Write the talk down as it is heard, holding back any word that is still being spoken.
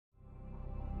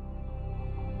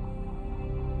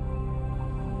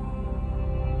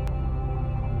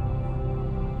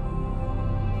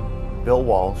Bill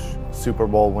Walsh, Super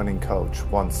Bowl winning coach,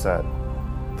 once said,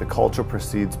 "The culture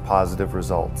precedes positive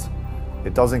results.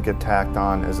 It doesn't get tacked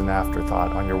on as an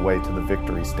afterthought on your way to the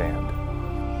victory stand."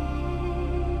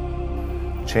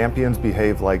 Champions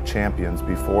behave like champions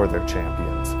before they're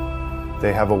champions.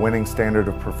 They have a winning standard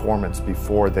of performance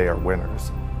before they are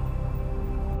winners.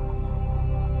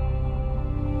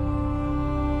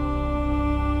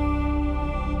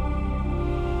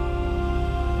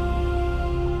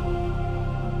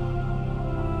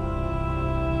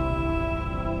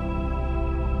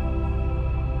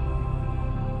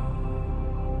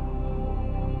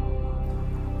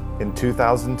 In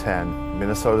 2010,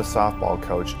 Minnesota softball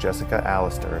coach Jessica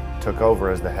Allister took over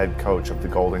as the head coach of the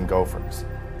Golden Gophers.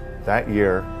 That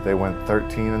year, they went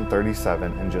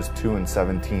 13-37 and just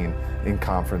 2-17 in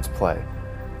conference play.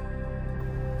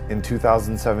 In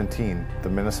 2017, the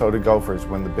Minnesota Gophers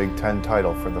win the Big Ten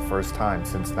title for the first time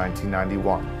since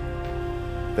 1991.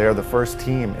 They are the first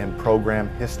team in program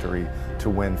history to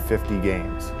win 50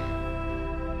 games.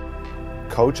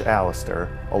 Coach Allister,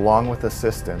 along with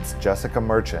assistants Jessica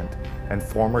Merchant and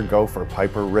former Gopher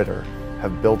Piper Ritter,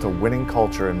 have built a winning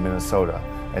culture in Minnesota,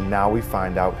 and now we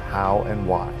find out how and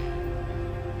why.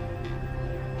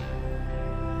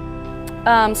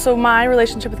 So my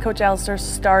relationship with Coach Allister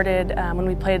started when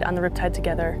we played on the Riptide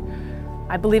together.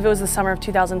 I believe it was the summer of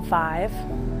 2005.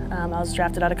 I was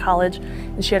drafted out of college,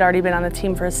 and she had already been on the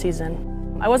team for a season.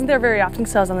 I wasn't there very often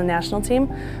because I was on the national team,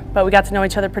 but we got to know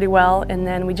each other pretty well, and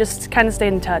then we just kind of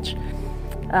stayed in touch.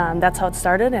 That's how it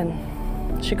started,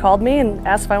 and she called me and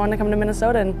asked if I wanted to come to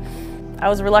Minnesota, and I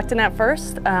was reluctant at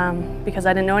first because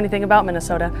I didn't know anything about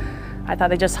Minnesota. I thought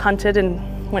they just hunted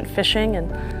and went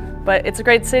fishing, but it's a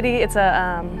great city. It's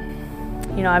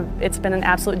it's been an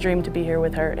absolute dream to be here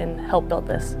with her and help build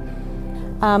this.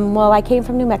 Well, I came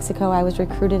from New Mexico. I was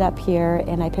recruited up here,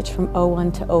 and I pitched from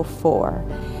 01 to 04.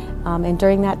 And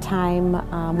during that time,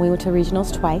 we went to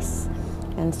regionals twice,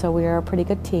 and so we were a pretty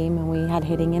good team, and we had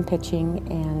hitting and pitching,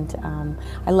 and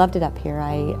I loved it up here.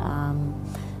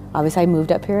 Obviously I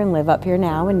moved up here and live up here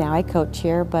now, and now I coach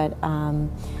here, but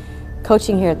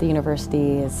coaching here at the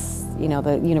university is,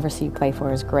 the university you play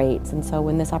for is great, and so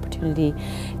when this opportunity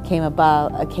came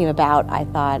about, I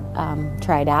thought,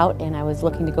 try it out, and I was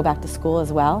looking to go back to school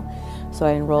as well. So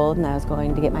I enrolled, and I was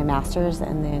going to get my master's,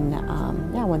 and then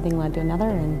one thing led to another,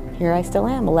 and here I still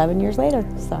am 11 years later.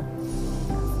 So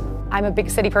I'm a big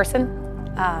city person,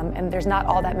 and there's not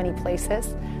all that many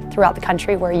places throughout the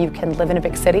country where you can live in a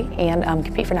big city and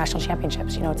compete for national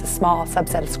championships. It's a small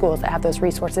subset of schools that have those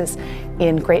resources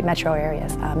in great metro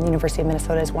areas. The University of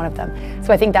Minnesota is one of them.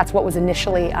 So I think that's what was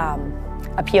initially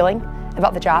appealing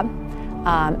about the job.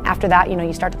 After that,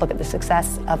 you start to look at the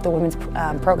success of the women's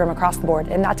program across the board,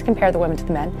 and not to compare the women to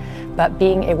the men, but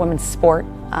being a women's sport,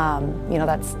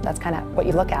 that's kind of what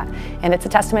you look at. And it's a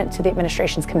testament to the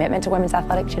administration's commitment to women's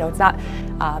athletics. It's not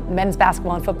men's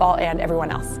basketball and football and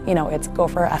everyone else. It's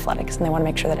Gopher athletics, and they want to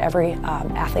make sure that every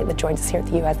athlete that joins us here at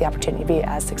the U has the opportunity to be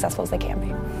as successful as they can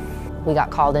be. We got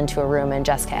called into a room, and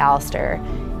Jessica Allister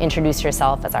introduced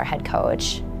herself as our head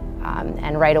coach.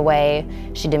 And right away,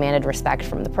 she demanded respect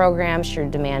from the program. She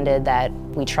demanded that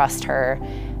we trust her.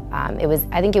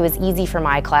 I think it was easy for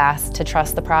my class to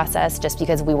trust the process just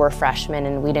because we were freshmen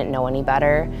and we didn't know any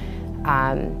better.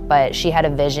 But she had a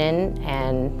vision,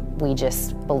 and we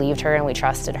just believed her and we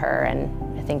trusted her,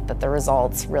 and I think that the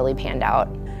results really panned out.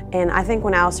 And I think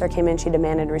when Allister came in, she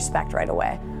demanded respect right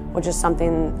away, which is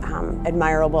something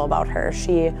admirable about her.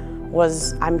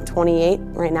 I'm 28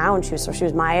 right now, and she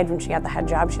was my age when she got the head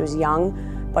job. She was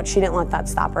young, but she didn't let that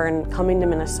stop her, and coming to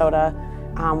Minnesota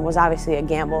was obviously a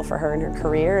gamble for her in her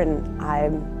career, and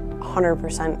I'm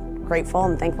 100% grateful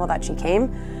and thankful that she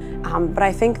came. But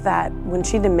I think that when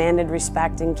she demanded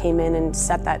respect and came in and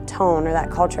set that tone, or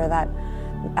that culture that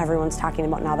everyone's talking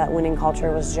about now, that winning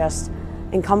culture, was just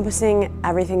encompassing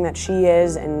everything that she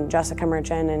is and Jessica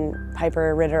Merchant and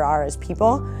Piper Ritter are as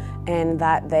people, and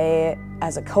that they,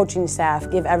 as a coaching staff,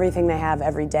 give everything they have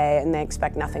every day, and they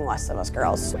expect nothing less of us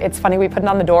girls. It's funny, we put it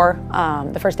on the door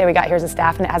the first day we got here as a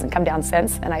staff, and it hasn't come down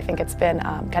since, and I think it's been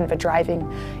kind of a driving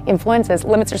influence, is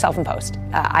limits are self-imposed.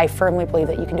 I firmly believe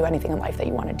that you can do anything in life that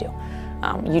you want to do.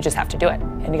 You just have to do it,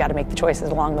 and you got to make the choices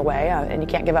along the way, and you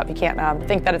can't give up. You can't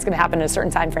think that it's going to happen in a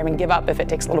certain time frame and give up if it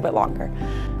takes a little bit longer.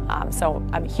 So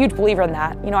I'm a huge believer in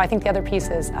that. I think the other piece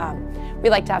is we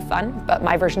like to have fun, but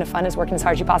my version of fun is working as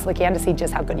hard as you possibly can to see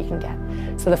just how good you can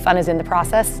get. So the fun is in the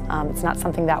process. It's not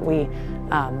something that we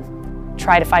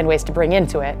try to find ways to bring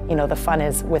into it. The fun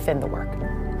is within the work.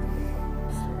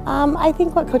 I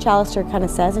think what Coach Allister kind of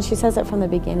says, and she says it from the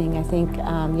beginning, I think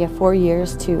you have 4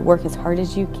 years to work as hard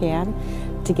as you can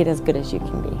to get as good as you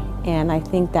can be. and I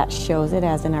think that shows it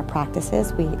as in our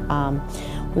practices. We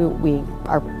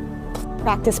are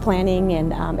practice planning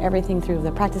and everything through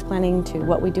the practice planning to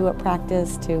what we do at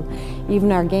practice to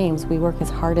even our games. We work as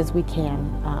hard as we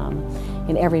can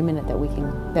in every minute that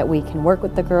we can work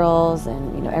with the girls,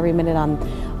 and every minute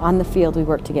on the field we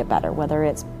work to get better. Whether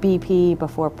it's BP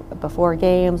before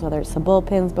games, whether it's some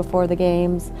bullpens before the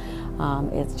games,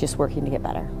 it's just working to get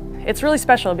better. It's really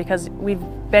special because we've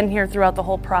been here throughout the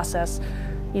whole process,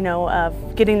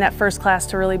 of getting that first class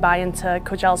to really buy into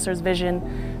Coach Allister's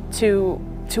vision to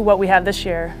what we have this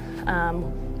year,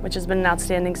 which has been an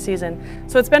outstanding season.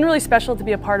 So it's been really special to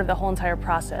be a part of the whole entire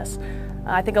process.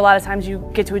 I think a lot of times you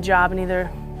get to a job and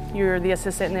either you're the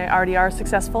assistant and they already are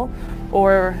successful,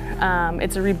 or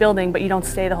it's a rebuilding but you don't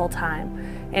stay the whole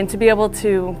time. And to be able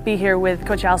to be here with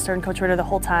Coach Allister and Coach Ritter the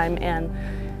whole time and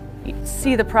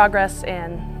see the progress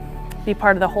and be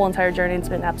part of the whole entire journey, it's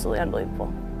been absolutely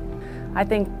unbelievable. I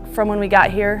think from when we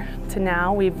got here to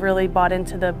now, we've really bought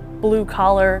into the blue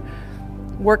collar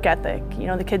work ethic.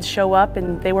 The kids show up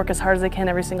and they work as hard as they can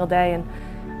every single day. And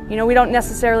we don't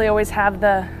necessarily always have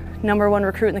the #1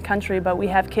 recruit in the country, but we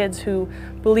have kids who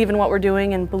believe in what we're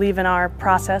doing and believe in our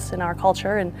process and our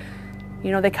culture. And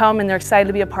they come and they're excited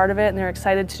to be a part of it, and they're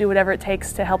excited to do whatever it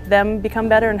takes to help them become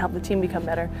better and help the team become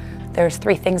better. There's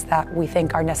 3 things that we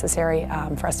think are necessary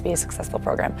for us to be a successful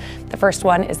program. The first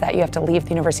one is that you have to leave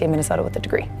the University of Minnesota with a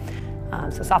degree.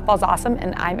 So softball's awesome,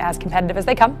 and I'm as competitive as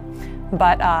they come.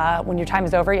 But when your time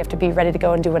is over, you have to be ready to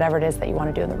go and do whatever it is that you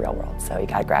want to do in the real world. So you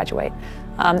got to graduate.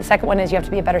 The second one is you have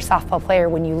to be a better softball player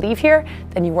when you leave here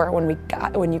than you were when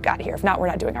you got here. If not, we're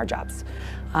not doing our jobs.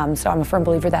 So I'm a firm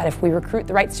believer that if we recruit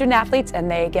the right student athletes and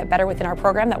they get better within our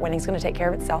program, that winning's going to take care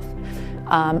of itself.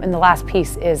 And the last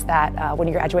piece is that when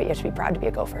you graduate, you have to be proud to be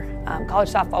a Gopher.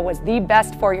 College softball was the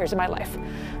best 4 years of my life,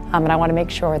 and I want to make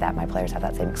sure that my players have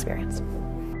that same experience.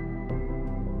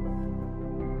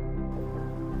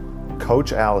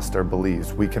 Coach Allister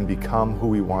believes we can become who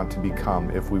we want to become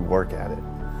if we work at it.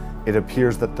 It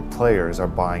appears that the players are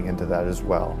buying into that as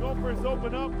well. Gophers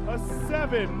open up a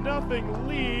 7-0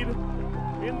 lead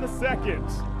in the second.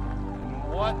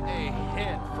 What a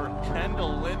hit for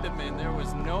Kendall Lindemann. There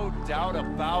was no doubt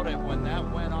about it when that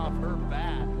went off her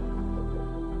bat.